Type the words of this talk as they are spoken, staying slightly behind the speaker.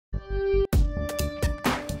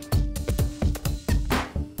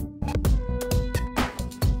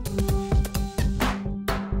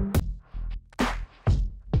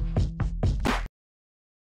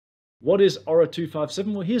What is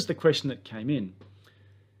ORA-00257? Well, here's the question that came in.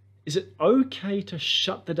 Is it okay to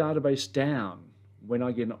shut the database down when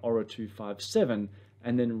I get an ORA-00257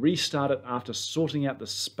 and then restart it after sorting out the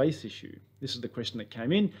space issue? This is the question that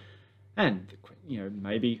came in, and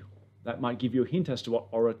maybe that might give you a hint as to what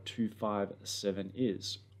ORA-00257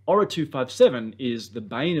 is. ORA-00257 is the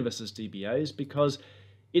bane of SSDBAs because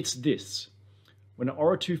it's this. When an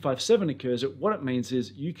ORA-00257 occurs, what it means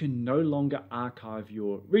is you can no longer archive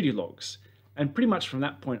your redo logs. And pretty much from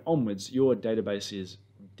that point onwards, your database is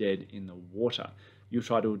dead in the water. You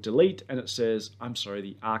try to delete and it says, I'm sorry,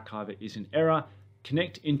 the archiver is in error.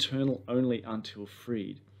 Connect internal only until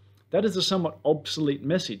freed. That is a somewhat obsolete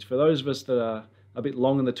message for those of us that are a bit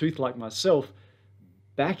long in the tooth like myself.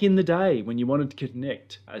 Back in the day, when you wanted to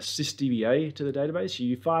connect a sysdba to the database,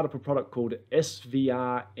 you fired up a product called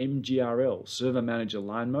SVR-MGRL, Server Manager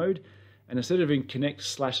Line Mode, and instead of doing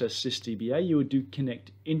connect/sysdba, you would do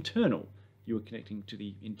connect internal. You were connecting to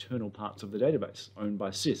the internal parts of the database owned by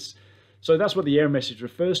sys. So that's what the error message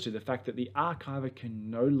refers to, the fact that the archiver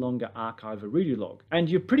can no longer archive a redo log. And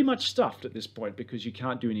you're pretty much stuffed at this point because you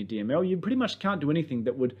can't do any DML. You pretty much can't do anything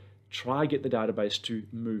that would try get the database to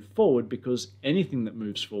move forward, because anything that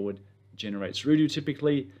moves forward generates redo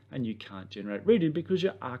typically, and you can't generate redo because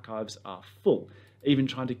your archives are full. Even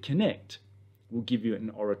trying to connect will give you an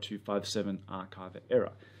ORA-00257 archiver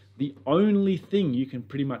error. The only thing you can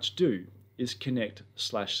pretty much do is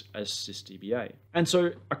connect/sysdba. And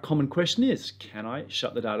so a common question is, can I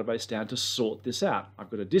shut the database down to sort this out? I've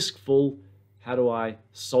got a disk full. How do I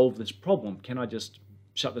solve this problem? Can I just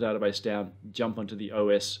shut the database down, jump onto the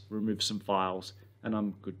OS, remove some files, and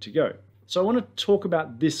I'm good to go? So I want to talk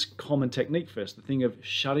about this common technique first, the thing of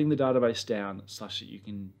shutting the database down such that you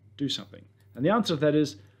can do something. And the answer to that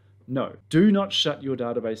is no. Do not shut your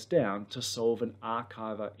database down to solve an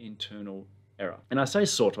archiver internal error. And I say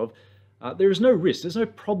sort of. There is no risk, there's no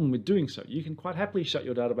problem with doing so. You can quite happily shut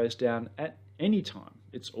your database down at any time.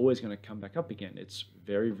 It's always going to come back up again. It's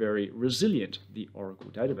very, very resilient, the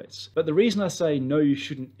Oracle database. But the reason I say no, you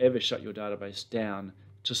shouldn't ever shut your database down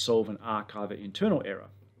to solve an archiver internal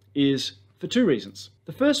error is for two reasons.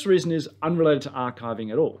 The first reason is unrelated to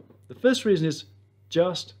archiving at all. The first reason is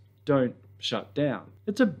just don't shut down.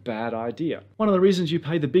 It's a bad idea. One of the reasons you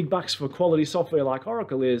pay the big bucks for quality software like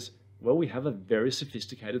Oracle is, well, we have a very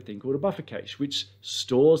sophisticated thing called a buffer cache, which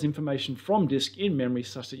stores information from disk in memory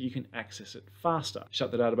such that you can access it faster. Shut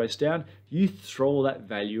the database down, you throw all that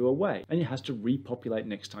value away, and it has to repopulate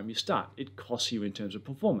next time you start. It costs you in terms of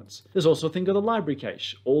performance. There's also a thing called the library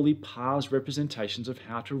cache, all the parsed representations of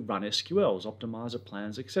how to run SQLs, optimizer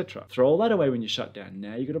plans, etc. Throw all that away when you shut down.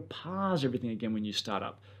 Now you've got to parse everything again when you start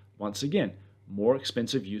up. Once again, more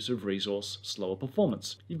expensive use of resource, slower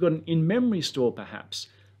performance. You've got an in-memory store perhaps.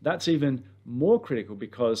 That's even more critical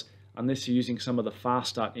because unless you're using some of the fast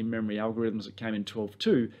start in-memory algorithms that came in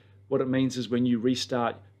 12.2, what it means is when you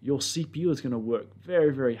restart, your CPU is going to work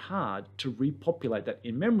very, very hard to repopulate that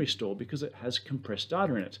in-memory store because it has compressed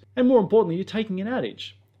data in it. And more importantly, you're taking an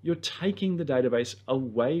outage. You're taking the database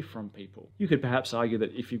away from people. You could perhaps argue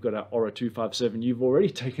that if you've got an ORA-00257, you've already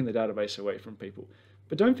taken the database away from people.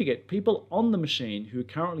 But don't forget, people on the machine who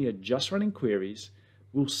currently are just running queries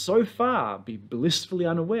will so far be blissfully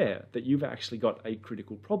unaware that you've actually got a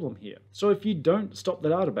critical problem here. So if you don't stop the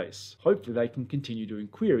database, hopefully they can continue doing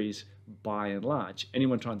queries by and large.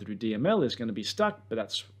 Anyone trying to do DML is going to be stuck, but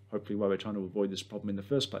that's hopefully why we're trying to avoid this problem in the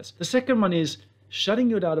first place. The second one is shutting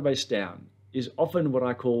your database down is often what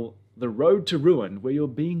I call the road to ruin, where you're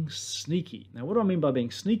being sneaky. Now, what do I mean by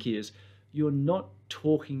being sneaky is you're not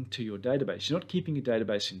talking to your database. You're not keeping your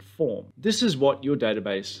database informed. This is what your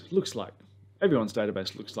database looks like. Everyone's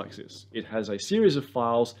database looks like this. It has a series of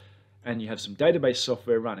files and you have some database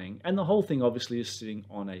software running, and the whole thing obviously is sitting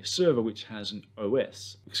on a server which has an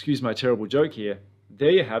OS. Excuse my terrible joke here.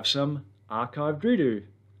 There you have some archived redo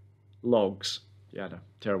logs. Yeah, no,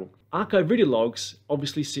 terrible. Archived redo logs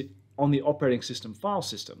obviously sit on the operating system file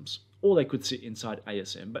systems, or they could sit inside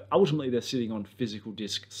ASM, but ultimately they're sitting on physical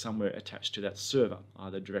disk somewhere attached to that server,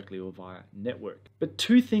 either directly or via network. But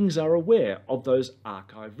two things are aware of those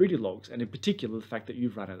archived redo logs, and in particular the fact that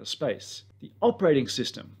you've run out of space. The operating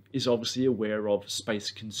system is obviously aware of space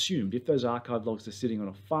consumed. If those archive logs are sitting on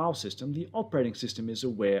a file system, the operating system is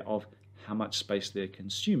aware of how much space they're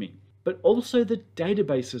consuming. But also the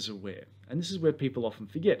database is aware, and this is where people often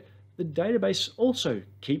forget. The database also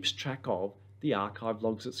keeps track of the archive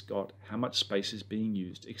logs it's got, how much space is being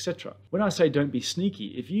used, etc. When I say don't be sneaky,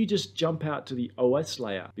 if you just jump out to the OS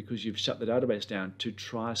layer because you've shut the database down to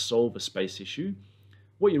try solve a space issue,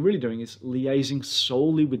 what you're really doing is liaising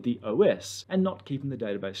solely with the OS and not keeping the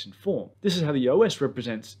database informed. This is how the OS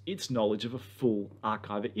represents its knowledge of a full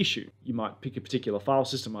archiver issue. You might pick a particular file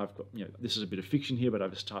system. I've got, this is a bit of fiction here, but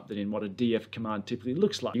I've just typed that in what a df command typically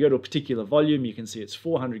looks like. You go to a particular volume, you can see it's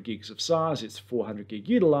 400 gigs of size, it's 400 gig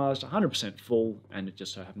utilized, 100% full, and it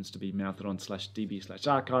just so happens to be mounted on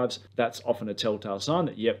 /db/archives. That's often a telltale sign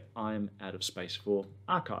that, yep, I'm out of space for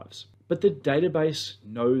archives. But the database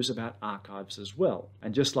knows about archives as well.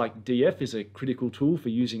 And just like df is a critical tool for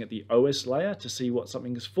using at the OS layer to see what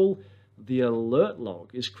something is full, the alert log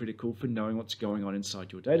is critical for knowing what's going on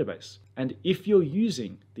inside your database. And if you're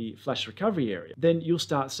using the flash recovery area, then you'll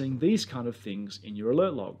start seeing these kind of things in your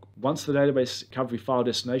alert log. Once the database recovery file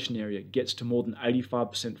destination area gets to more than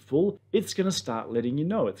 85% full, it's going to start letting you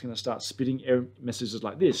know. It's going to start spitting error messages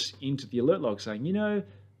like this into the alert log saying,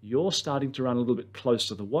 you're starting to run a little bit close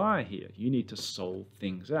to the wire here. You need to solve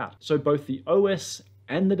things out. So both the OS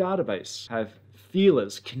and the database have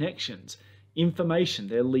feelers, connections, information.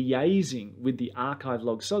 They're liaising with the archive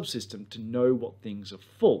log subsystem to know what things are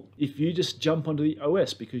full. If you just jump onto the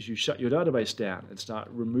OS because you shut your database down and start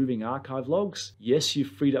removing archive logs, yes, you've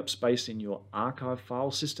freed up space in your archive file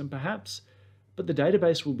system perhaps, but the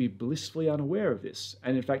database will be blissfully unaware of this.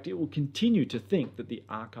 And in fact, it will continue to think that the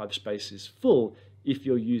archive space is full if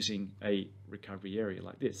you're using a recovery area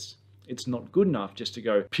like this. It's not good enough just to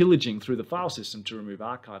go pillaging through the file system to remove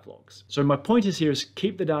archive logs. So my point here is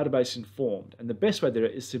keep the database informed, and the best way to do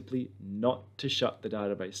it is simply not to shut the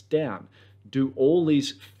database down. Do all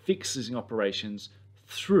these fixing operations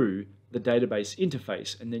through the database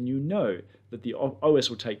interface, and then you know that the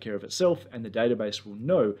OS will take care of itself and the database will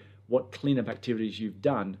know what cleanup activities you've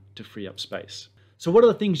done to free up space. So what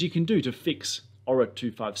are the things you can do to fix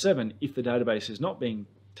ORA-00257 if the database is not being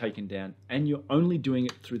taken down and you're only doing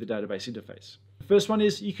it through the database interface? The first one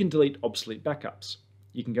is you can delete obsolete backups.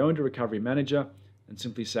 You can go into Recovery Manager and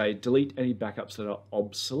simply say delete any backups that are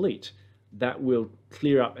obsolete. That will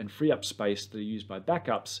clear up and free up space that are used by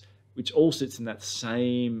backups, which all sits in that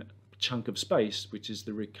same chunk of space, which is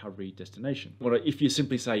the recovery destination. Or if you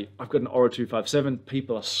simply say, I've got an ORA-00257,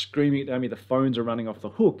 people are screaming at me, the phones are running off the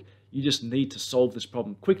hook, you just need to solve this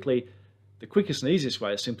problem quickly. The quickest and easiest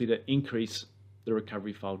way is simply to increase the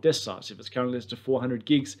recovery file desk size. If it's currently listed to 400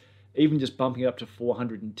 gigs, even just bumping it up to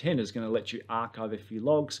 410 is going to let you archive a few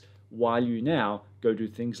logs while you now go do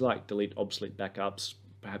things like delete obsolete backups,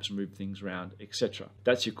 perhaps move things around, etc.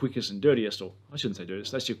 That's your quickest and dirtiest, or I shouldn't say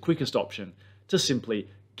dirtiest, that's your quickest option to simply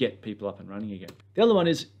get people up and running again. The other one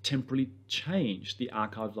is temporarily change the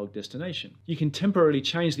archive log destination. You can temporarily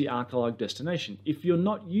change the archive log destination if you're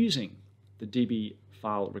not using the DB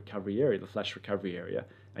file recovery area, the flash recovery area,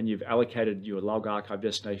 and you've allocated your log archive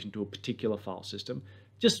destination to a particular file system.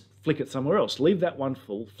 Just flick it somewhere else. Leave that one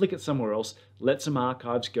full, flick it somewhere else, let some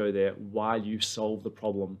archives go there while you solve the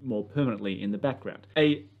problem more permanently in the background.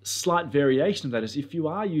 A slight variation of that is if you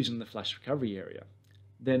are using the flash recovery area,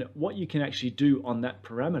 then what you can actually do on that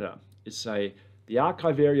parameter is say the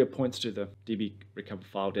archive area points to the DB recover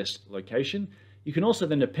file desk location. You can also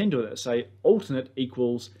then append to it say alternate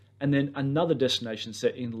equals and then another destination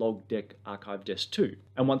set in log deck archive desk 2.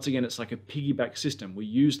 And once again, it's like a piggyback system. We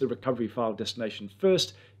use the recovery file destination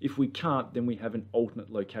first. If we can't, then we have an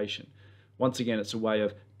alternate location. Once again, it's a way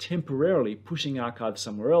of temporarily pushing archives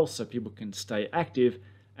somewhere else so people can stay active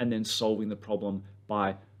and then solving the problem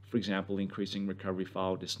by, for example, increasing recovery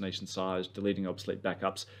file destination size, deleting obsolete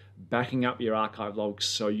backups, backing up your archive logs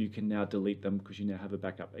so you can now delete them because you now have a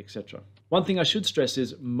backup, etc. One thing I should stress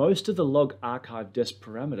is most of the log archive desk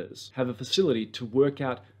parameters have a facility to work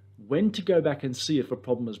out when to go back and see if a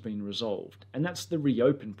problem has been resolved. And that's the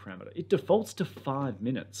reopen parameter. It defaults to 5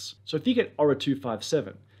 minutes. So if you get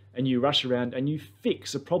ORA-00257 and you rush around and you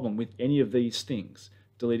fix a problem with any of these things,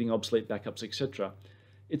 deleting obsolete backups, etc.,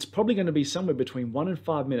 it's probably going to be somewhere between 1 and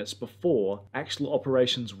 5 minutes before actual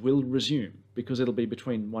operations will resume, because it'll be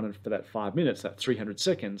between 1 and for that 5 minutes, that 300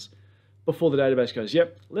 seconds, before the database goes,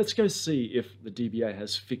 yep, let's go see if the DBA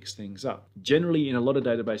has fixed things up. Generally, in a lot of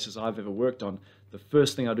databases I've ever worked on, the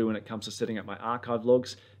first thing I do when it comes to setting up my archive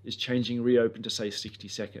logs is changing reopen to say 60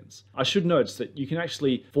 seconds. I should note that you can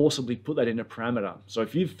actually forcibly put that in a parameter. So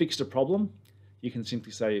if you've fixed a problem, you can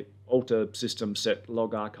simply say alter system set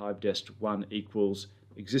log archive desk 1 equals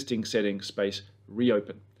existing settings space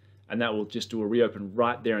reopen, and that will just do a reopen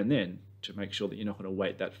right there and then to make sure that you're not going to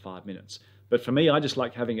wait that 5 minutes. But for me, I just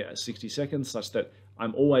like having it at 60 seconds such that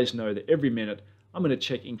I'm always know that every minute I'm going to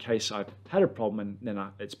check in case I've had a problem and then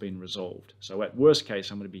it's been resolved. So at worst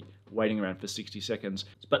case, I'm going to be waiting around for 60 seconds.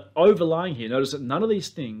 But overlying here, notice that none of these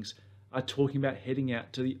things are talking about heading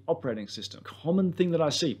out to the operating system. Common thing that I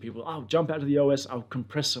see, people, I'll jump out to the OS, I'll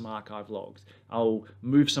compress some archive logs, I'll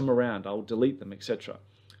move some around, I'll delete them, etc.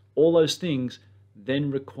 All those things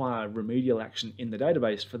then require remedial action in the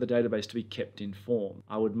database for the database to be kept informed.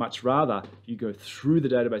 I would much rather you go through the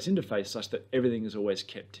database interface such that everything is always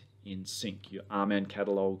kept in sync, your RMAN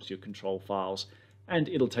catalogs, your control files, and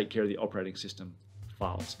it'll take care of the operating system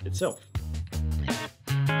files itself.